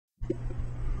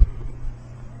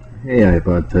Hey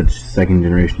iPod Touch second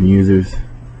generation users.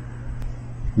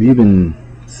 Have you been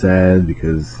sad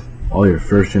because all your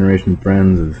first generation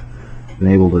friends have been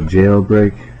able to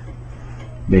jailbreak,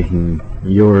 making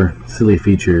your silly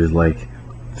features like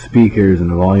speakers and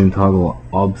the volume toggle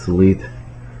obsolete?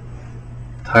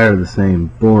 Tired of the same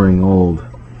boring old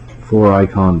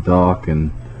 4-icon dock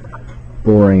and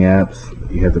boring apps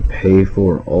that you have to pay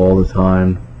for all the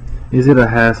time? Is it a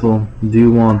hassle? Do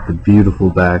you want the beautiful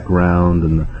background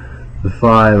and the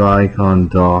 5-icon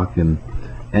dock and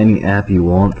any app you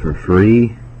want for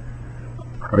free?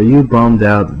 Are you bummed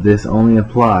out that this only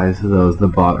applies to those that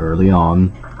bought early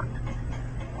on?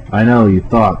 I know you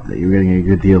thought that you were getting a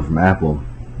good deal from Apple.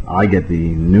 I get the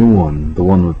new one, the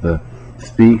one with the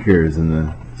speakers and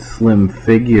the slim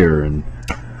figure and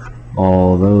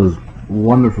all those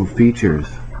wonderful features.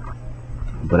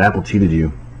 But Apple cheated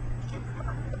you.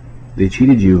 They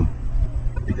cheated you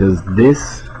because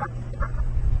this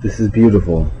is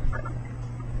beautiful.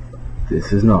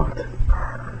 This is not.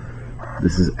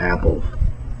 This is Apple.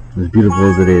 As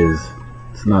beautiful as it is,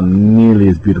 it's not nearly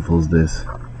as beautiful as this.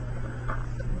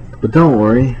 But don't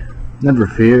worry, never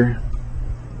fear.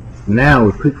 Now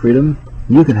with Quick Freedom,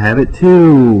 you can have it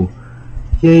too!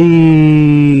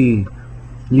 Yay!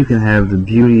 You can have the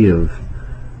beauty of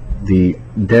the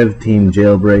dev team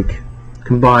jailbreak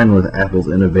combined with Apple's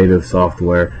innovative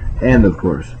software and of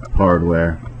course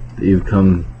hardware that you've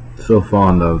come so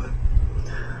fond of.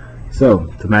 So,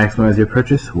 to maximize your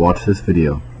purchase, watch this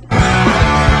video.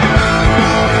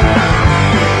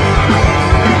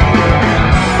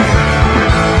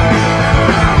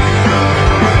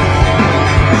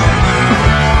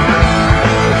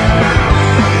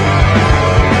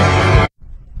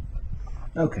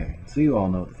 Okay, so you all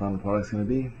know what the final product's going to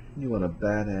be. You want a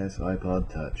badass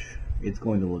iPod Touch. It's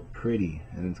going to look pretty,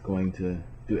 and it's going to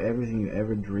do everything you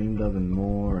ever dreamed of and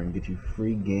more, and get you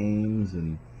free games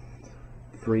and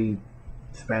free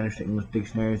Spanish to English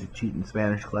dictionaries to cheat in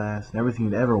Spanish class, and everything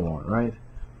you'd ever want, right?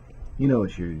 You know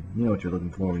what you're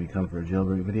looking for when you come for a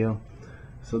jailbreak video.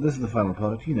 So this is the final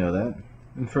product, you know that.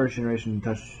 And first generation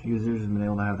Touch users have been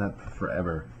able to have that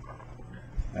forever.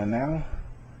 And now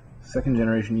second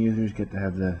generation users get to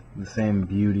have the same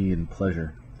beauty and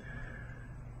pleasure.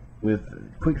 With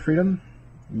Quick Freedom,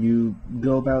 you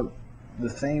go about the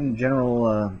same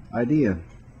general idea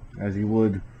as you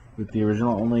would with the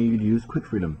original, only you'd use Quick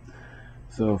Freedom.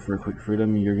 So for Quick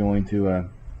Freedom, you're going to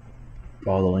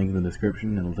follow the link in the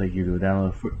description. It'll take you to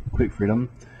download Quick Freedom,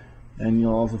 and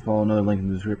you'll also follow another link in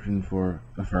the description for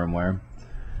a firmware.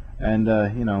 And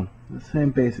you know, the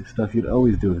same basic stuff you'd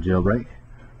always do with jailbreak.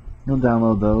 You'll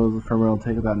download those. The firmware will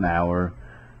take about an hour.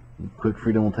 Quick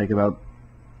Freedom will take about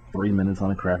 3 minutes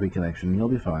on a crappy connection. You'll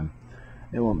be fine.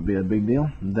 It won't be a big deal.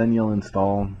 Then you'll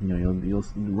install. You'll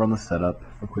run the setup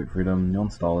for Quick Freedom. You'll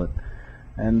install it,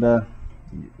 and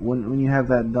when you have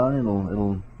that done,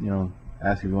 it'll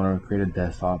ask you if you want to create a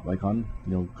desktop icon.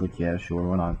 You'll click yes, sure,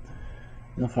 why not.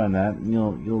 You'll find that. And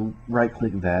you'll right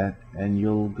click that, and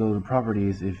you'll go to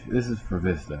properties. If this is for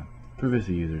Vista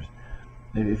users.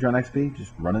 If you're on XP,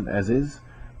 just run it as is.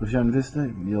 But if you're on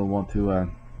Vista, you'll want to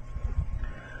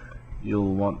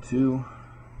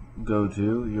go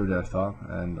to your desktop,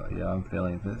 and yeah, I'm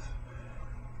failing at this.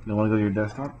 You'll want to go to your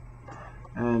desktop,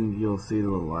 and you'll see the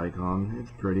little icon.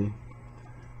 It's pretty,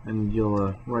 and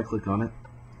you'll right click on it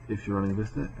if you're running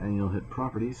Vista, and you'll hit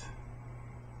Properties.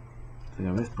 I think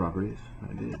I missed Properties.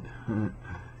 I did.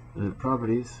 You'll hit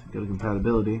Properties, go to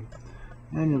Compatibility,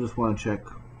 and you'll just want to check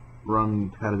Run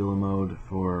compatibility mode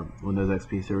for Windows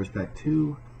XP Service Pack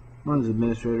 2. Run as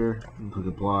administrator, and click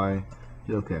Apply,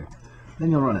 hit OK.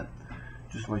 Then you'll run it,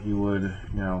 just like you would,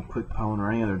 QuickPwn or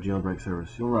any other jailbreak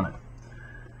service. You'll run it,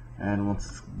 and once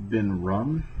it's been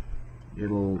run,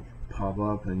 it'll pop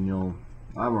up, and I'm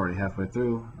already halfway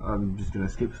through. I'm just gonna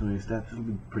skip some of these steps. It'll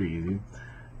be pretty easy.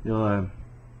 You'll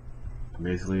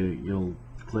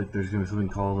click. There's gonna be something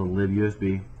called a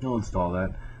libUSB. You'll install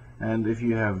that. And if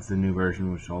you have the new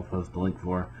version, which I'll post the link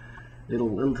for,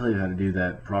 it'll tell you how to do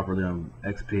that properly on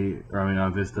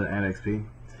on Vista and XP.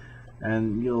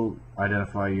 And you'll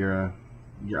identify your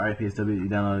iPsw that you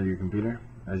downloaded to your computer,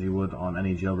 as you would on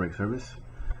any jailbreak service.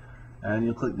 And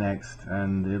you'll click next,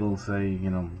 and it'll say,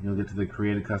 you'll get to the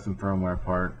create a custom firmware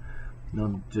part.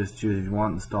 You'll just choose if you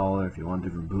want to install it, if you want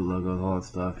different boot logos, all that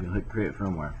stuff. You'll hit create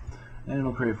firmware, and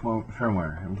it'll create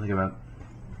firmware. It'll take about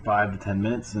 5 to 10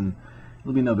 minutes, and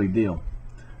it'll be no big deal.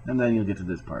 And then you'll get to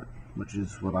this part, which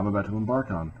is what I'm about to embark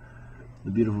on,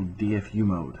 the beautiful DFU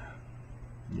mode.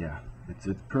 Yeah, it's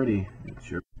pretty.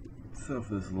 It's your So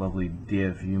for this lovely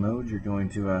DFU mode, you're going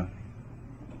to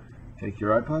take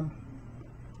your iPod,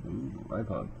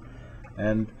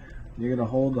 and you're going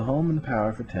to hold the home and the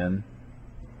power for 10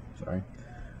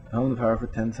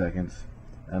 seconds,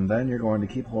 and then you're going to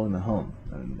keep holding the home,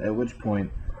 and at which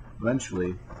point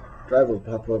eventually driver will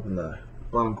pop up in the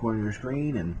bottom corner of your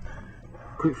screen, and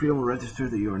Quick Freedom will register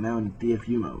that you are now in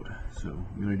DFU mode. So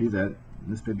I'm going to do that.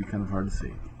 This may be kind of hard to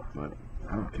see, but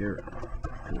I don't care,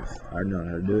 because I know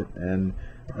how to do it, and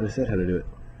I just said how to do it.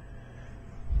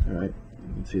 Alright,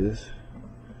 you can see this.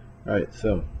 Alright,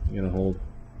 so you're going to hold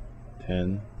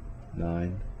 10,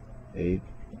 9, 8,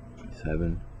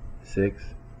 7, 6,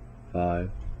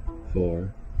 5,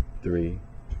 4, 3,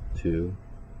 2,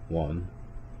 1,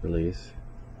 release,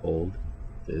 hold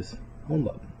this home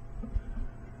button.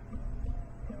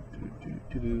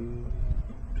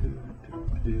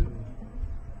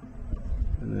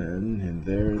 And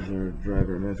there's our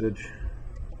driver message.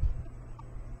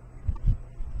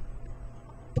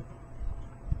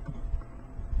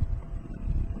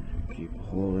 Keep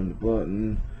holding the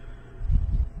button.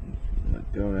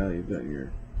 Let go now. You've got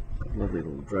your lovely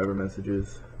little driver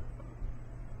messages.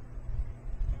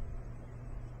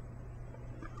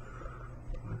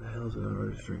 What the hell is it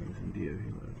registering as in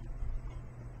DFU mode?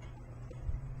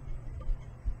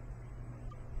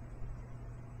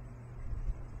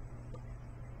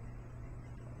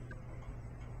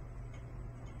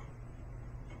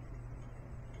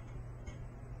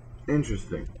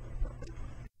 Interesting.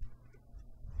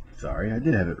 Sorry, I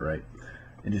did have it right.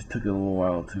 It just took a little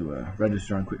while to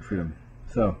register on Quick Freedom.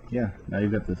 So, yeah, now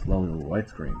you've got this lovely little white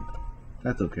screen.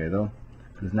 That's okay, though,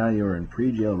 because now you're in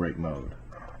pre-jailbreak mode.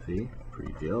 See?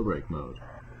 Pre-jailbreak mode.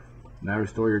 Now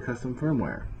restore your custom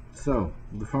firmware. So,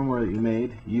 the firmware that you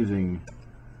made using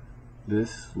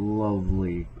this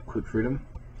lovely Quick Freedom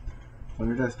on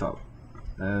your desktop.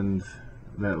 And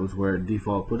that was where it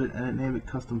default put it, and it named it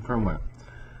custom firmware.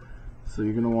 So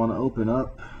you're going to want to open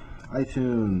up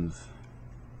iTunes.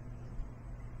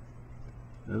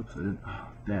 Oops, I didn't. Oh,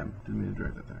 damn, didn't mean to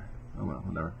drag that there. Oh well,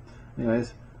 whatever.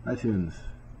 Anyways, iTunes,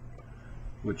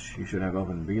 which you should have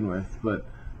open to begin with, but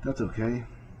that's okay,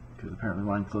 because apparently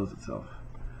mine closed itself.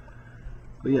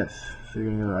 But yes, so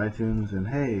you're going to go to iTunes, and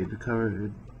hey,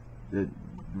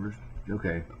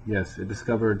 okay, yes, it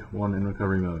discovered one in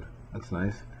recovery mode. That's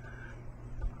nice.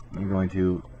 You're going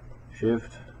to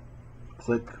shift,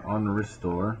 click on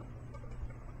restore,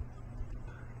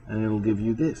 and it'll give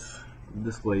you this.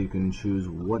 This way you can choose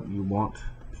what you want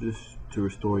just to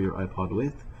restore your iPod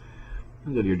with.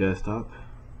 You go to your desktop,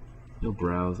 you'll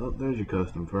browse. Oh, there's your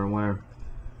custom firmware.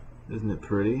 Isn't it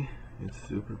pretty? It's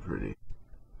super pretty.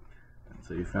 And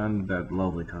so you found that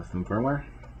lovely custom firmware.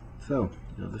 So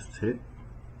you'll just hit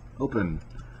open.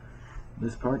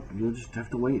 This part you'll just have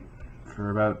to wait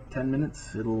for about 10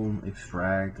 minutes. It'll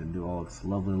extract and do all its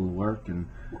lovely little work, and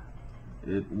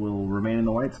it will remain in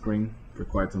the white screen for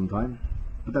quite some time.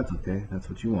 But that's okay, that's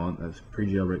what you want. That's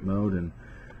pre-jailbreak mode, and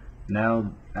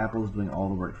now Apple's doing all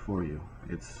the work for you.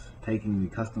 It's taking the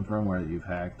custom firmware that you've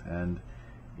hacked, and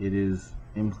it is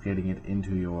implicating it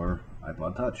into your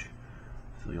iPod Touch.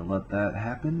 So you'll let that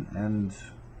happen, and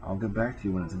I'll get back to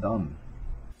you when it's done.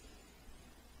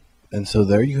 And so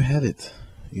there you have it.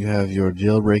 You have your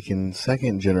jailbreaking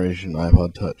second generation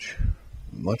iPod Touch.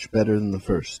 Much better than the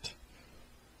first.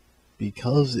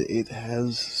 Because it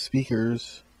has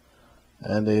speakers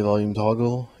and a volume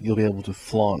toggle, you'll be able to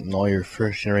flaunt in all your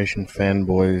first generation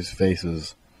fanboys'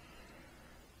 faces.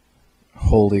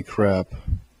 Holy crap.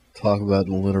 Talk about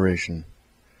alliteration.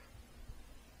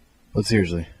 But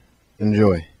seriously,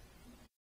 enjoy.